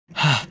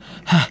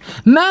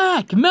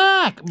Mack!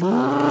 Mack!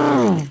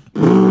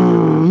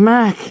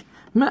 Mack!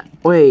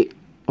 Wait,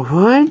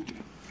 what?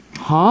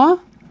 Huh?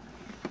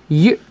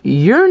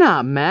 You're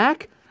not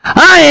Mack?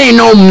 I ain't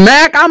no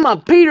Mack! I'm a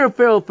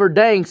Peterbilt for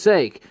dang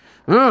sake!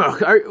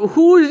 Ugh,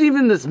 who is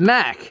even this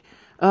Mack?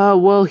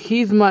 Well,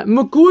 he's my...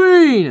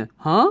 McQueen!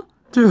 Huh?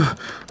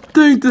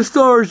 Thank the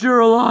stars you're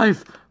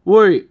alive!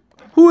 Wait,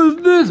 who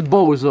is this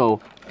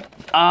bozo?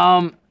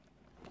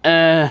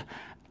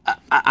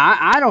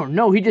 I don't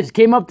know. He just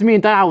came up to me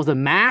and thought I was a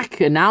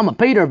Mack, and now I'm a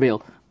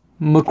Peterbilt.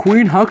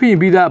 McQueen, how can you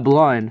be that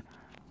blind?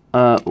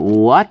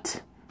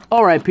 What?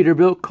 Alright,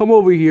 Peterbilt, come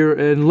over here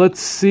and let's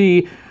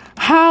see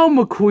how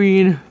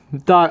McQueen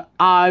thought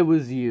I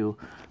was you.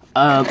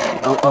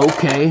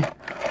 Okay.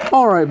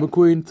 Alright,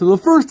 McQueen, so the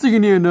first thing you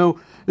need to know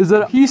is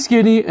that he's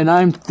skinny and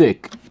I'm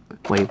thick.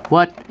 Wait,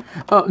 what?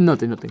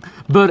 Nothing.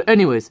 But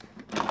anyways,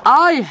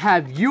 I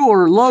have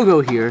your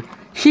logo here.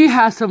 He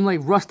has some, like,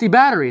 rusty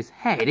batteries.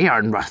 Hey, they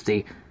aren't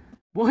rusty.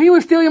 Well, he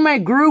was stealing my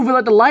groove with,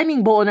 like, the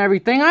lightning bolt and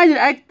everything.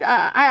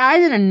 I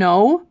didn't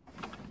know.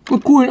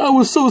 McQueen, I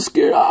was so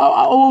scared.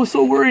 I was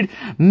so worried.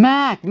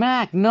 Mack,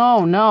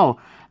 no.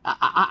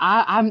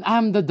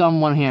 I'm the dumb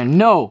one here.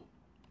 No.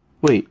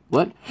 Wait,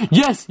 what?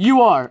 Yes,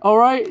 you are. All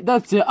right,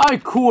 that's it. I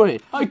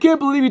quit. I can't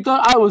believe you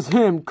thought I was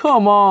him.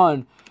 Come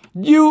on.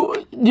 I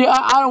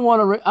don't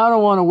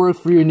want to work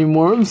for you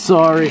anymore. I'm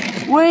sorry.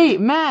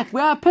 Wait, Mack,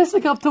 we have a Pistol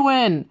Cup to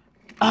win.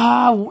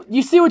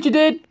 You see what you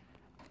did?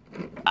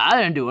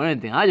 I didn't do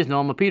anything. I just know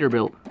I'm a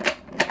Peterbilt.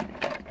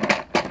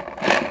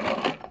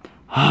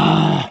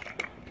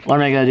 What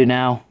am I gonna do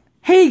now?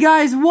 Hey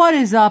guys, what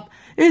is up?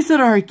 It's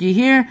LittleHarky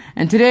here,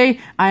 and today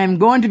I am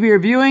going to be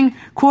reviewing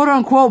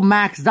quote-unquote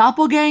Mack's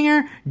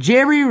doppelganger,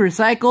 Jerry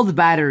Recycled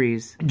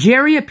Batteries.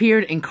 Jerry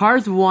appeared in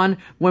Cars 1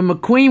 when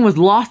McQueen was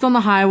lost on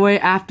the highway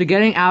after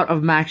getting out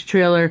of Mack's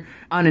trailer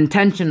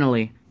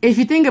unintentionally. If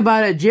you think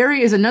about it,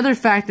 Jerry is another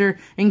factor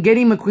in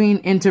getting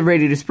McQueen into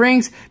Radiator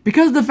Springs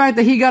because of the fact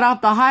that he got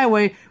off the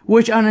highway,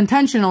 which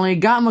unintentionally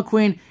got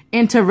McQueen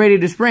into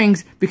Radiator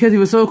Springs because he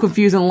was so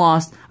confused and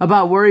lost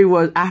about where he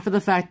was after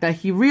the fact that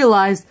he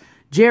realized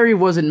Jerry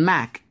wasn't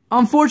Mack.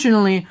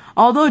 Unfortunately,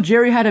 although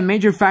Jerry had a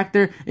major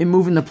factor in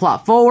moving the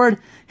plot forward,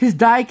 his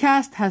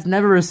diecast has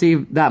never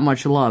received that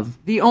much love.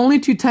 The only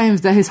two times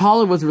that his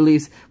hauler was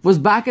released was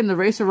back in the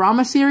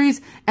Racerama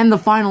series and the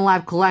Final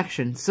Lap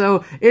collection,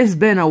 so it's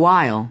been a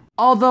while.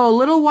 Although a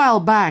little while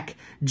back,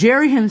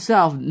 Jerry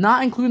himself,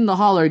 not including the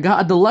hauler,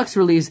 got a deluxe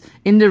release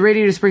in the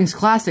Radiator Springs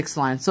Classics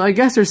line, so I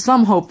guess there's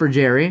some hope for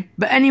Jerry.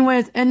 But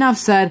anyways, enough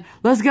said,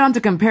 let's get on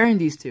to comparing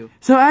these two.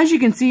 So as you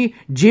can see,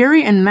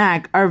 Jerry and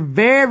Mack are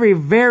very,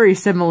 very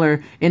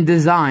similar in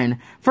design.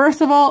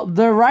 First of all,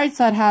 the right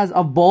side has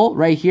a bolt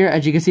right here,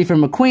 as you can see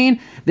from McQueen.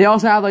 They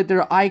also have like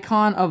their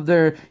icon of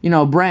their,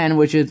 brand,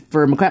 which is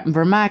for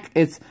Mack,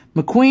 it's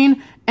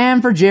McQueen,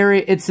 and for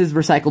Jerry, it's his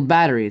recycled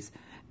batteries.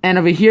 And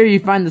over here, you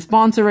find the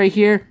sponsor right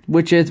here,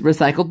 which is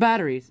Recycled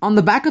Batteries. On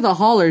the back of the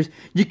haulers,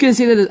 you can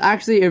see that there's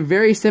actually a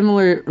very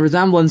similar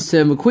resemblance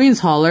to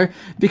McQueen's hauler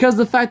because of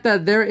the fact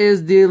that there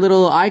is the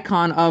little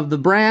icon of the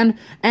brand,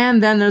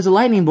 and then there's a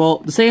lightning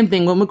bolt, the same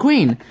thing with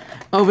McQueen.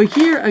 Over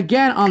here,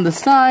 again, on the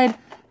side,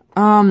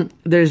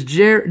 there's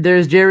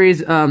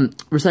Jerry's,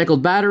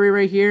 recycled battery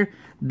right here.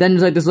 Then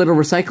there's like this little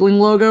recycling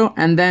logo,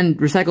 and then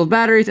recycled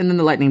batteries, and then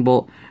the lightning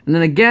bolt. And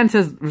then again, it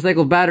says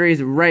recycled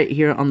batteries right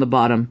here on the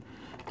bottom.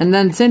 And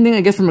then same thing,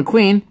 I guess, for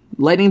McQueen.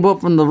 Lightning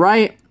bolt from the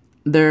right,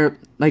 their,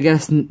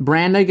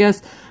 brand,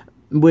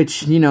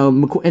 which,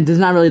 it is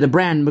not really the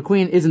brand.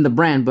 McQueen isn't the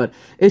brand, but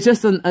it's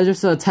just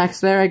a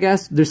text there, I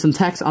guess. There's some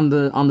text on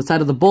the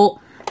side of the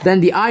bolt, then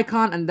the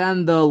icon, and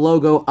then the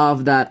logo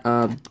of that,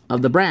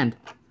 of the brand.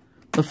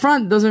 The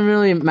front doesn't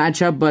really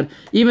match up, but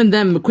even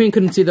then, McQueen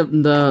couldn't see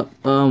the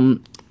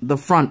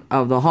front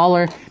of the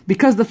hauler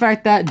because of the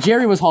fact that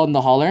Jerry was hauling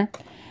the hauler.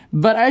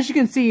 But as you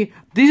can see,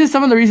 these are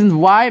some of the reasons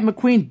why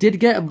McQueen did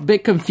get a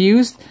bit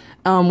confused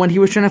when he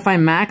was trying to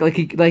find Mack.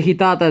 He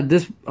thought that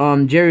this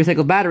Jerry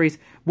Recycled Batteries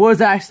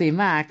was actually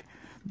Mack.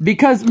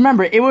 Because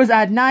remember, it was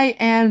at night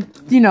and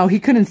he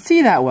couldn't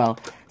see that well.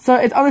 So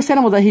it's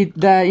understandable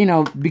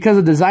that because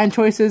of design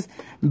choices,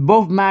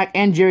 both Mack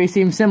and Jerry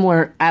seem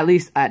similar, at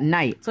least at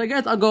night. So I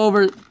guess I'll go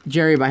over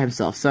Jerry by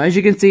himself. So as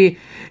you can see,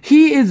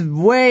 he is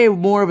way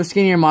more of a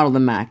skinnier model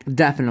than Mack,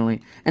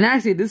 definitely. And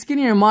actually, this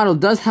skinnier model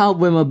does help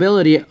with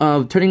mobility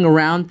of turning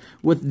around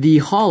with the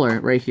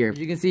hauler right here. As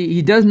you can see,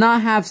 he does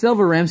not have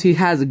silver rims, he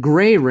has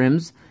gray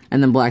rims.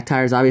 And then black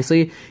tires,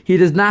 obviously. He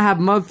does not have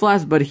mud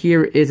flaps, but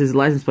here is his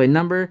license plate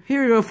number.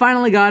 Here we go,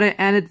 finally got it,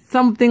 and it's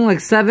something like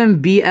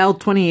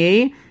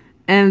 7BL28.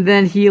 And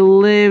then he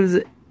lives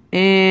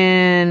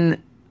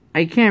in...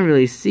 I can't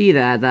really see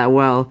that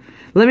well.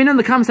 Let me know in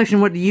the comment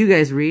section what do you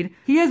guys read.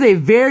 He has a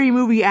very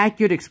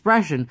movie-accurate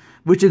expression,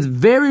 which is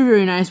very,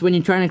 very nice when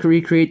you're trying to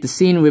recreate the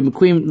scene with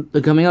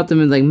McQueen coming up to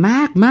him and like,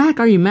 Mack,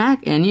 are you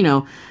Mack? And,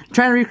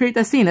 trying to recreate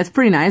that scene. That's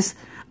pretty nice.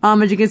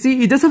 As you can see,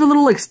 he does have a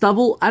little,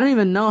 stubble. I don't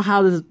even know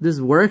how this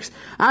works.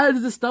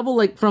 There's a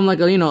stubble, from,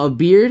 a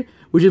beard,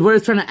 which is what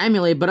it's trying to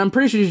emulate. But I'm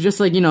pretty sure it's just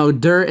like, you know,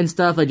 dirt and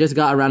stuff like just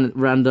got around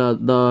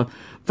the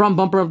front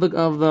bumper of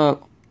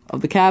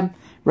the cab.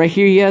 Right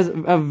here, he has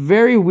a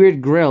very weird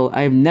grill.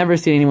 I've never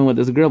seen anyone with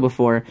this grill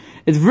before.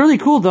 It's really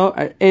cool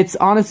though. It's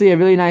honestly a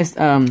really nice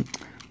what's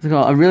it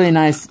called? A really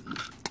nice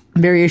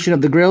variation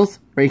of the grills.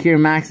 Right here,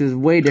 Max is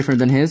way different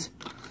than his.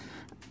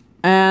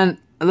 And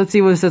let's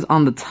see what it says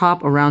on the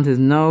top around his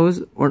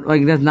nose, or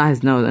like that's not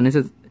his nose, and it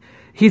says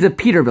he's a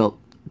Peterbilt.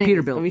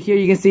 Peterbilt. Over here,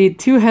 you can see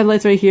two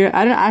headlights right here.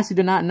 I actually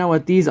do not know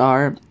what these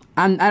are.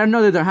 I don't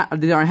know that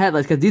these aren't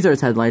headlights because these are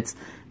his headlights,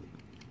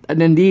 and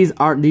then these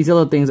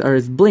little things are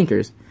his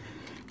blinkers.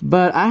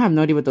 But I have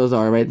no idea what those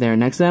are right there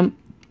next to him.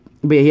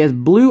 But yeah, he has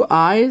blue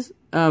eyes,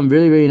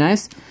 really, really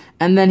nice.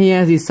 And then he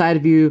has these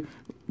side view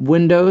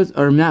windows,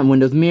 or not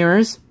windows,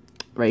 mirrors,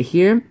 right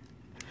here.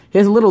 He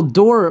has a little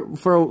door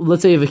for,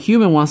 let's say, if a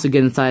human wants to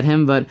get inside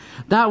him, but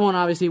that one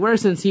obviously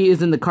works since he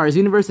is in the Cars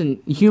universe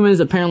and humans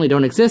apparently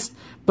don't exist.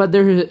 But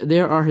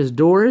there are his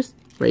doors,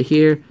 right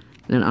here, and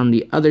then on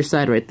the other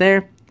side right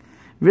there.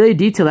 Really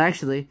detailed,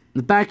 actually.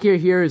 The back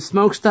here is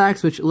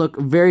smokestacks, which look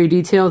very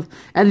detailed,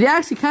 and they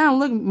actually kind of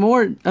look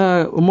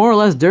more or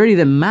less dirty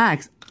than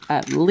Max,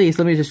 at least.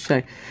 Let me just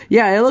check.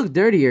 Yeah, it looks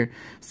dirtier.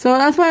 So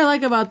that's what I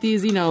like about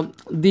these, you know,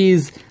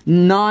 these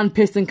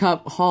non-piston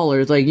cup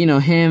haulers, like, you know,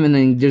 him, and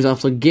then there's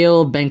also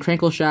Gil, Ben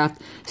Crankleshaft,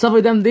 stuff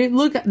like them. They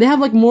have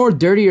like more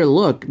dirtier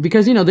look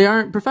because, you know, they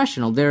aren't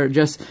professional. They're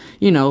just,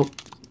 you know,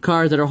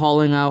 cars that are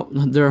hauling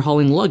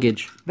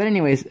luggage. But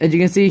anyways, as you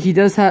can see, he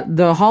does have,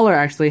 the hauler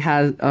actually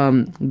has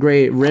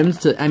gray rims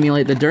to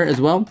emulate the dirt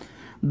as well.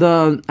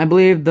 I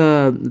believe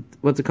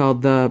what's it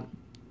called, the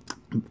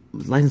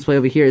license plate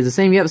over here is the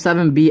same. Yep,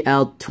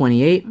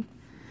 7BL28.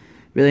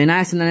 Really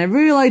nice. And then I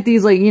really like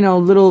these, like, you know,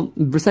 little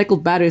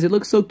recycled batteries. It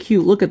looks so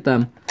cute. Look at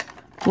them.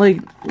 Like,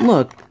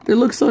 look, it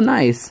looks so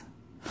nice.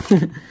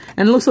 And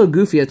it looks so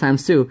goofy at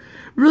times too.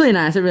 Really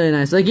nice, really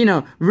nice. Like, you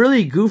know,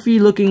 really goofy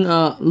looking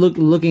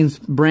looking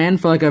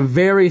brand for like a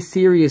very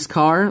serious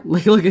car.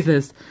 Like, look at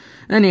this.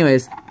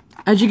 Anyways,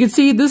 as you can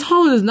see, this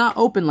hauler does not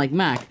open like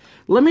Mack.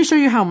 Let me show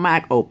you how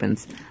Mack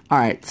opens.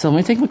 Alright, so let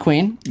me take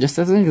McQueen, just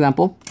as an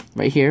example,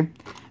 right here.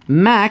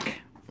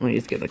 Mack, let me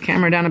just get the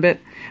camera down a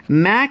bit.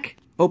 Mack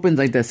opens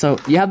like this. So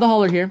you have the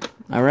hauler here,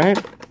 alright?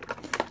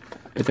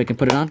 If I can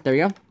put it on, there we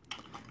go.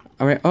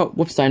 Alright, oh,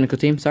 whoops, technical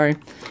team, sorry.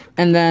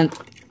 And then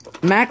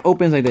Mack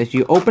opens like this.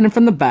 You open it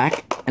from the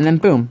back, and then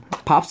boom,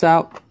 pops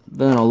out.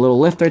 Then a little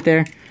lift right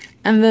there,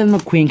 and then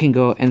McQueen can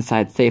go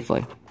inside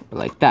safely,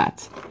 like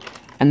that.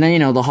 And then, you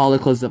know, the hauler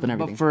closes up and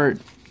everything. But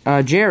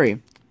for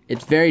Jerry,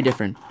 it's very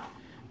different.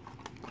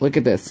 Look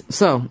at this.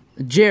 So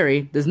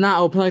Jerry does not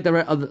open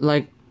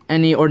like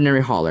any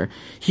ordinary hauler.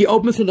 He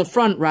opens from the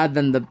front rather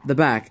than the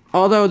back.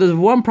 Although there's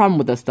one problem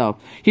with this though.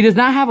 He does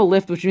not have a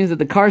lift, which means that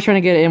the cars trying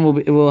to get in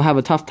will have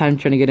a tough time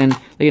trying to get in.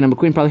 Like, you know,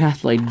 McQueen probably has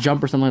to like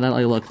jump or something like that.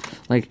 Like, look,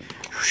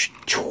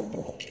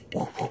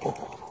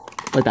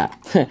 like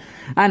that.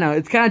 I know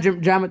it's kind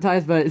of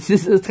dramatized, but it's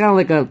kind of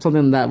like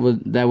something that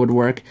would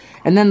work.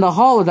 And then the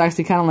hull is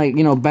actually kind of like,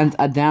 you know, bent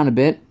down a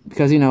bit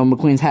because, you know,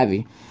 McQueen's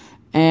heavy.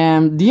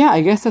 And yeah,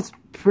 I guess that's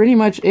pretty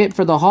much it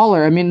for the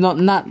hauler. I mean,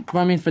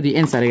 for the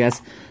inside, I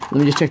guess. Let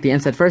me just check the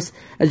inside first.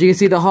 As you can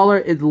see, the hauler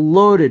is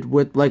loaded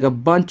with like a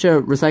bunch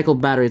of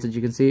recycled batteries, as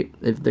you can see,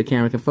 if the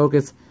camera can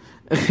focus.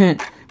 But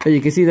you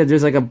can see that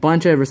there's like a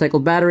bunch of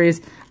recycled batteries,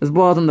 as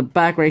well as on the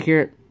back right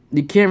here.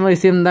 You can't really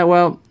see them that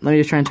well. Let me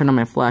just try and turn on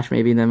my flash,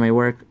 maybe that might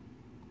work.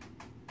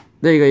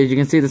 There you go. As you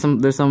can see, there's some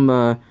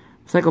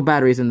recycled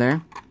batteries in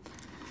there.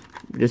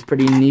 Just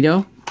pretty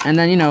neato. And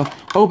then, you know,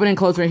 open and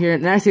close right here.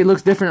 And actually it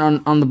looks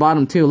different on the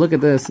bottom too. Look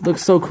at this. It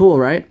looks so cool,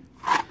 right?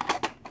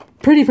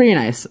 Pretty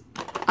nice.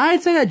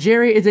 I'd say that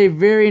Jerry is a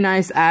very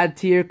nice add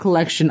to your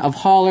collection of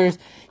haulers.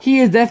 He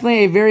is definitely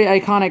a very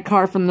iconic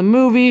car from the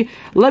movie.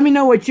 Let me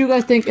know what you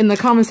guys think in the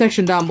comment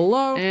section down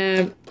below.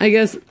 And I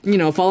guess, you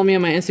know, follow me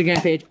on my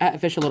Instagram page at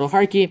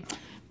official_LittleHarky.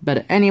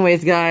 But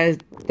anyways, guys,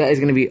 that is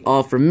going to be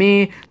all from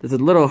me. This is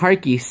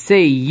LittleHarky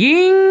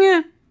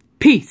saying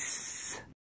peace.